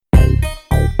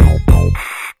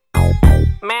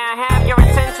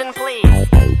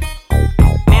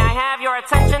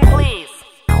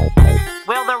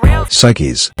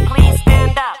Psykeys. Please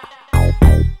stand up.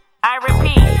 I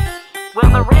repeat,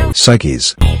 will the real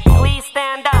Psykeys. please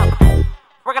stand up?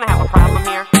 We're gonna have a problem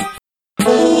here.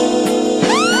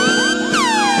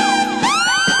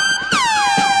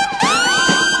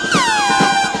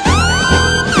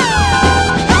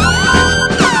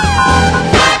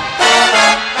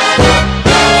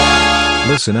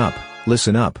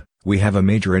 Listen up, we have a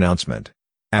major announcement.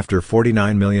 After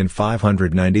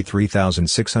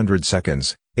 49,593,600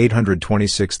 seconds,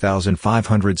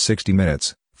 826,560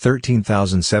 minutes,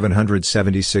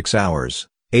 13,776 hours,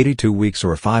 82 weeks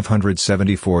or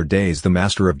 574 days, the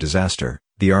master of disaster,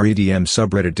 the REDM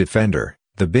subreddit defender,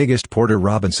 the biggest Porter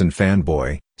Robinson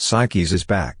fanboy, Psykeys is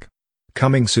back.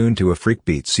 Coming soon to a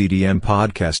Freakbeat CDM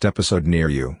podcast episode near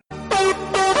you.